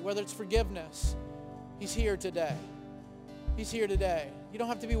mercy, whether it's forgiveness, He's here today. He's here today. You don't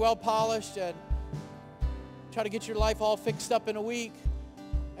have to be well polished and try to get your life all fixed up in a week.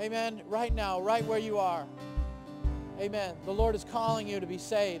 Amen. Right now, right where you are. Amen. The Lord is calling you to be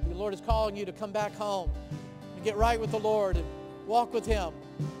saved. The Lord is calling you to come back home and get right with the Lord and walk with Him.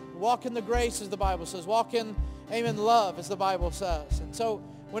 Walk in the grace, as the Bible says. Walk in, amen, love, as the Bible says. And so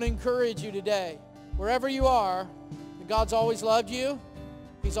I want to encourage you today, wherever you are, that God's always loved you,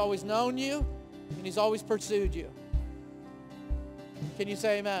 He's always known you, and He's always pursued you. Can you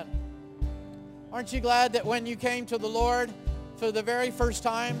say amen? Aren't you glad that when you came to the Lord for the very first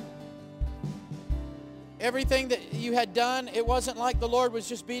time, everything that you had done, it wasn't like the Lord was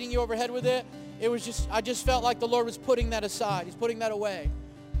just beating you over the head with it. It was just, I just felt like the Lord was putting that aside. He's putting that away.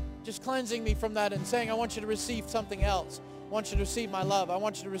 Just cleansing me from that and saying, I want you to receive something else. I want you to receive my love. I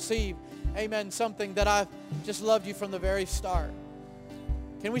want you to receive, amen, something that I've just loved you from the very start.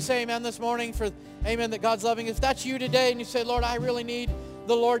 Can we say amen this morning for, amen, that God's loving? If that's you today and you say, Lord, I really need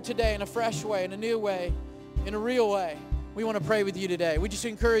the Lord today in a fresh way, in a new way, in a real way, we want to pray with you today. We just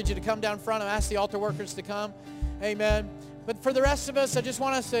encourage you to come down front and ask the altar workers to come. Amen. But for the rest of us, I just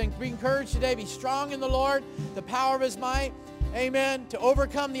want us to be encouraged today. Be strong in the Lord, the power of His might. Amen. To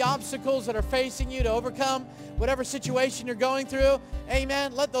overcome the obstacles that are facing you, to overcome whatever situation you're going through.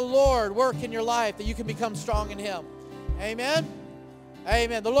 Amen. Let the Lord work in your life that you can become strong in Him. Amen.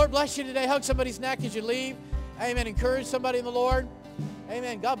 Amen. The Lord bless you today. Hug somebody's neck as you leave. Amen. Encourage somebody in the Lord.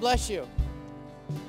 Amen. God bless you.